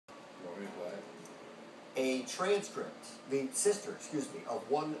a transcript, the sister, of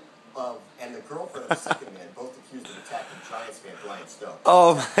one of, and the girlfriend of the second man, both accused of attacking Giants fan Brian Stowe.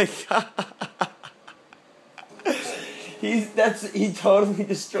 Oh my God. He totally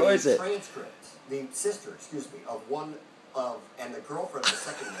destroys it. Transcript, the sister, of one of, and the girlfriend of the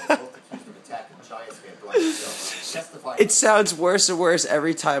second man, both accused of attacking Giants fan Brian Stowe. Testified. It sounds worse and worse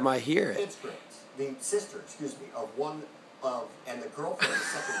every time I hear it. Transcript, the sister, of one of, and the girlfriend of the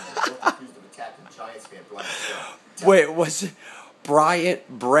second man, both accused of attacking Giants fan Brian Stowe. Wait, was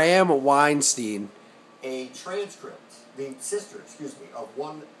it Bram Weinstein? A transcript, the sister, of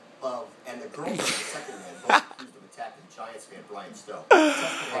one of, and the girlfriend of the second man, both accused of attacking Giants fan Brian Stowe.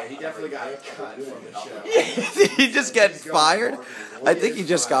 Yeah, he definitely got cut from the show. Did he just get fired? I think he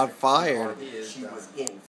just got fired. She was in